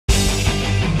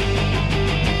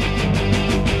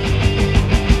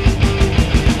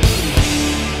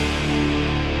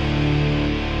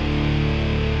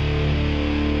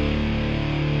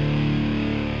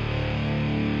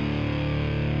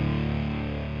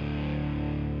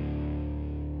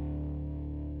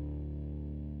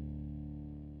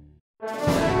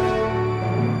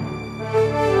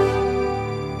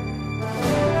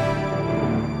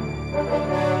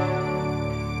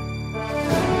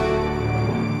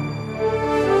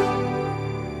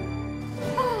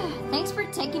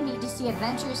you need to see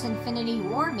Avengers Infinity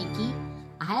War, Mickey.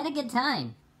 I had a good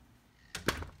time.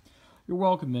 You're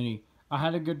welcome, Minnie. I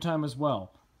had a good time as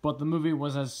well, but the movie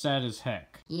was as sad as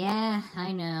heck. Yeah,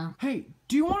 I know. Hey,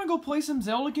 do you want to go play some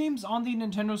Zelda games on the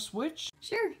Nintendo Switch?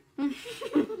 Sure.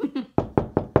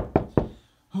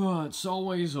 It's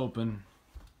always open.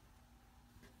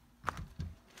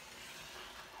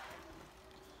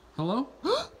 Hello?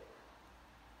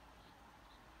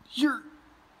 You're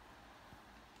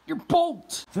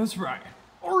Bolt! That's right.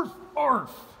 Arf,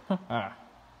 arf!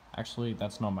 Actually,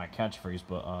 that's not my catchphrase,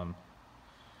 but,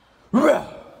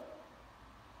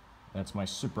 that's my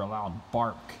super loud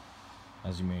bark,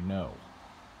 as you may know.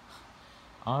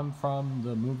 I'm from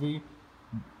the movie,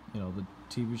 the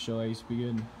TV show I used to be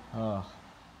in.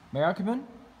 May I come in?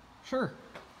 Sure.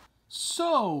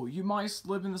 So, you mice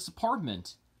live in this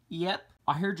apartment? Yep.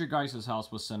 I heard your guys'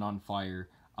 house was set on fire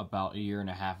about 1.5 years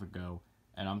ago,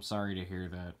 and I'm sorry to hear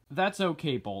that. That's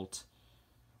okay, Bolt.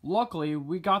 Luckily,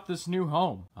 we got this new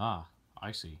home. Ah,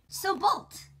 I see. So,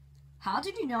 Bolt, how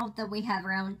did you know that we have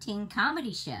our own teen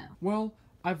comedy show? Well,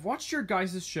 I've watched your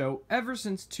guys' show ever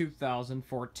since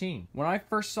 2014. When I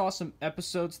first saw some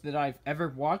episodes that I've ever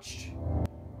watched,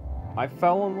 I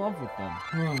fell in love with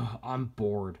them. I'm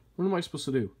bored. What am I supposed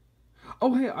to do?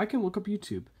 Oh, hey, I can look up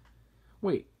YouTube.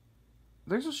 Wait,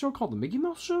 there's a show called The Mickey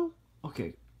Mouse Show?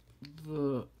 Okay,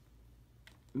 The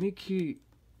Mickey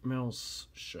Mouse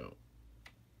Show.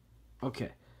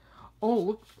 Okay. Oh,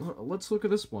 look, let's look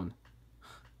at this one.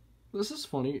 This is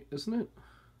funny, isn't it?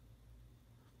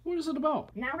 What is it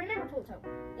about? Now remember, Pluto,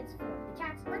 it's for the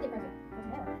cat's birthday present for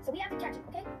tomorrow, so we have to catch it,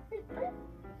 okay?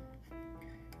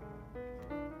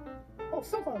 Oh,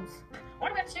 so close. Why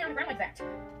do we have to stay on the ground like that?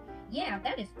 Yeah,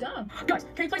 that is dumb. Guys,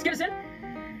 can you please get us in?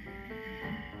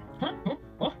 Huh? Oh,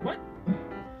 oh, what?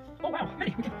 Oh, wow,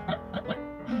 Minnie, we can...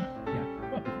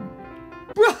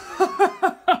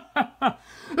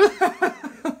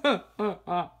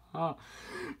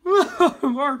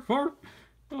 what?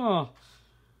 Oh,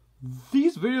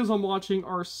 these videos I'm watching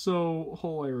are so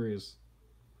hilarious.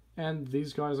 And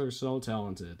these guys are so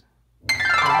talented.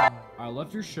 I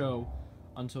left your show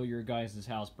until your guys'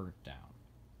 house burnt down.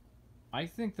 I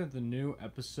think that the new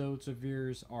episodes of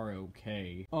yours are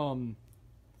okay.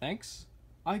 Thanks,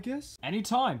 I guess?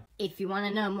 Anytime. If you want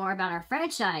to know more about our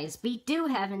franchise, we do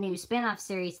have a new spin-off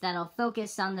series that'll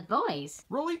focus on the boys.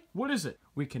 Really? What is it?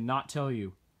 We cannot tell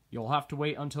you. You'll have to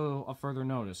wait until a further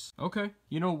notice. Okay,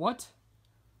 you know what?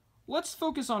 Let's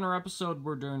focus on our episode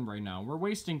we're doing right now. We're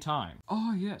wasting time.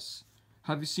 Oh, yes.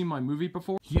 Have you seen my movie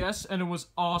before? Yes, and it was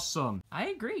awesome. I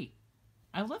agree.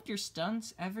 I loved your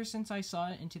stunts ever since I saw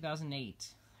it in 2008.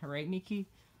 Right, Mickey?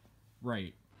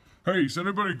 Right. Hey, is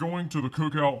anybody going to the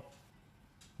cookout?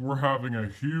 We're having a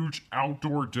huge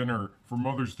outdoor dinner for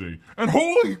Mother's Day. And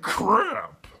holy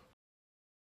crap!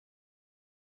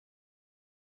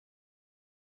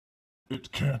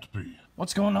 It can't be.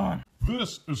 What's going on?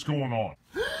 This is going on.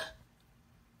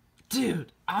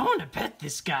 Dude, I want to pet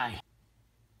this guy.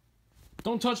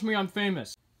 Don't touch me, I'm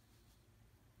famous.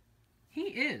 He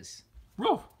is.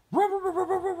 Who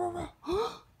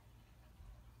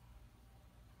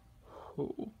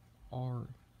are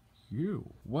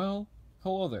you? Well,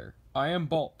 hello there. I am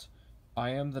Bolt.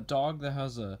 I am the dog that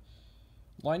has a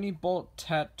Lightning Bolt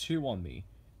tattoo on me,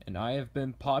 and I have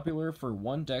been popular for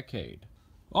 1 decade.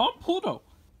 I'm Pluto.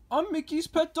 I'm Mickey's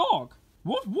pet dog.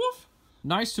 Woof woof.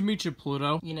 Nice to meet you,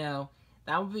 Pluto. You know,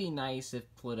 that would be nice if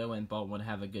Pluto and Bolt would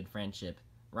have a good friendship.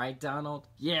 Right, Donald?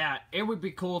 Yeah, it would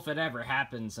be cool if it ever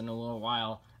happens in a little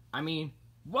while. I mean,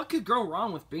 what could go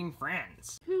wrong with being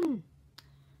friends?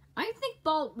 I think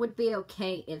Bolt would be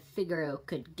okay if Figaro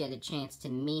could get a chance to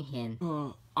meet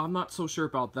him. I'm not so sure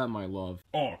about that, my love.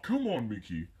 Aw, come on,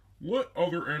 Mickey. Let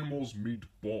other animals meet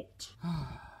Bolt.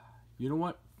 You know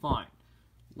what? Fine.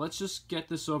 Let's just get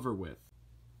this over with.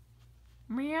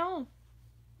 Meow.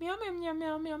 Meow, meow, meow,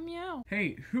 meow, meow, meow.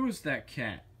 Hey, who is that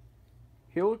cat?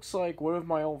 He looks like one of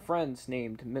my old friends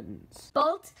named Mittens.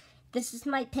 Bolt, this is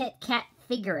my pet cat,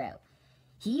 Figaro.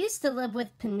 He used to live with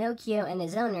Pinocchio and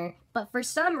his owner, but for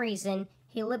some reason,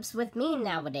 he lives with me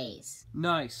nowadays.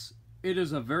 Nice. It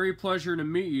is a very pleasure to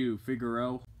meet you,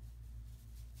 Figaro.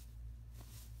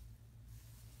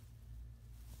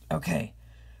 Okay,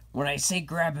 when I say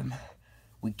grab him,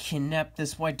 we kidnap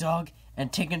this white dog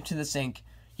and take him to the sink.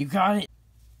 You got it?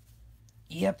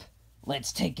 Yep,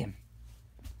 let's take him.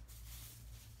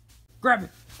 Grab it!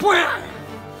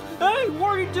 Hey, what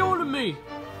are you doing to me?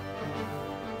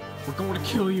 We're going to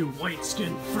kill you,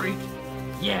 white-skinned freak.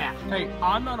 Yeah. Hey,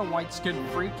 I'm not a white-skinned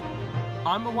freak.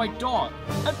 I'm a white dog.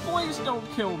 And please don't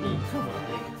kill me. Come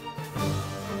on.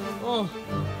 Oh.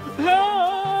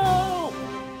 Help!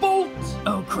 Bolt!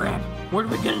 Oh, crap. What are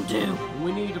we gonna do?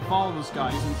 We need to follow those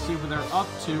guys and see what they're up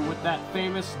to with that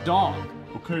famous dog.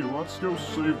 Okay, let's go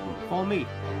save them. Follow me.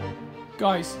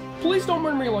 Guys, please don't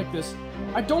murder me like this.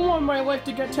 I don't want my life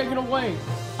to get taken away.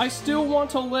 I still want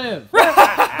to live.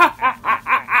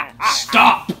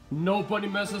 Stop! Nobody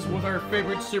messes with our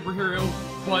favorite superhero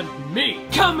but me.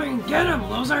 Come and get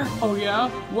him, loser! Oh yeah?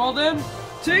 Well then,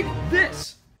 take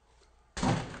this.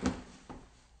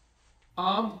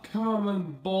 I'm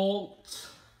coming, Bolt.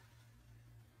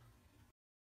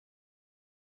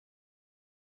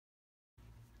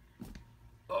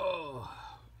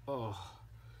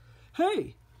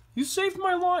 Hey, you saved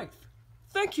my life.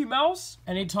 Thank you, Mouse.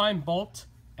 Anytime, Bolt.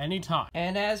 Anytime.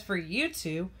 And as for you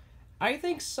two, I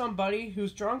think somebody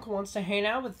who's drunk wants to hang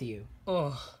out with you.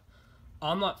 Ugh,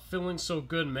 I'm not feeling so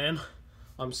good, man.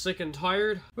 I'm sick and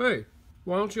tired. Hey,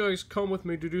 why don't you guys come with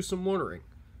me to do some watering?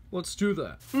 Let's do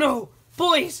that. No,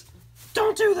 please,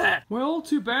 don't do that. Well,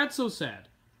 too bad, so sad.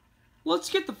 Let's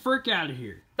get the frick out of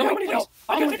here. No, please.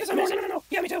 I gotta take this. No.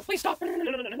 Yeah, me too. Please stop. No.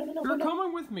 You're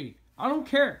coming with me. I don't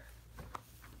care.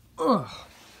 Ugh.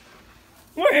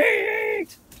 Wait!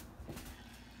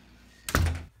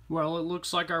 Well, it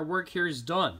looks like our work here is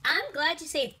done. I'm glad you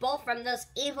saved Bolt from those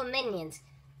evil minions,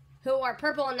 who are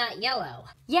purple and not yellow.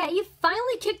 Yeah, you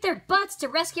finally kicked their butts to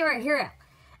rescue our hero.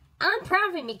 I'm proud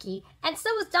of you, Mickey, and so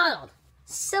is Donald.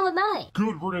 So am I.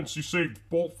 Good riddance, you saved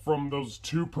Bolt from those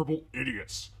two purple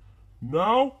idiots.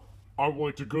 Now, I would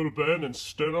like to go to bed and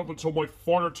stand up until my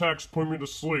fart attacks put me to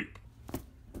sleep.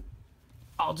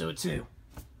 I'll do it too.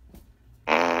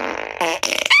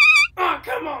 Oh,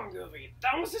 come on, Goofy.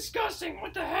 That was disgusting.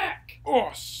 What the heck?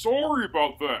 Oh, sorry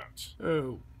about that.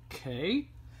 Okay.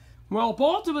 Well,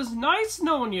 Bolt, it was nice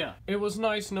knowing you. It was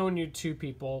nice knowing you two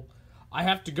people. I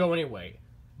have to go anyway.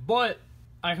 But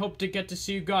I hope to get to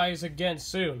see you guys again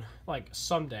soon. Like,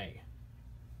 someday.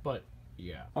 But,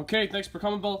 yeah. Okay, thanks for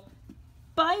coming, Bolt.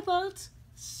 Bye, Bolt.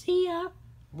 See ya.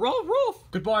 Rolf!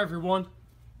 Goodbye, everyone.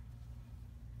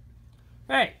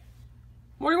 Hey,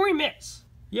 what did we miss?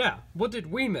 Yeah, what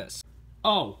did we miss?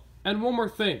 Oh, and one more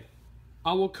thing.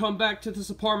 I will come back to this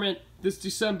apartment this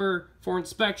December for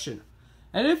inspection.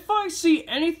 And if I see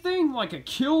anything like a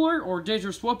killer or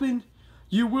dangerous weapon,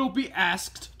 you will be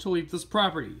asked to leave this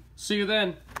property. See you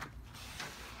then.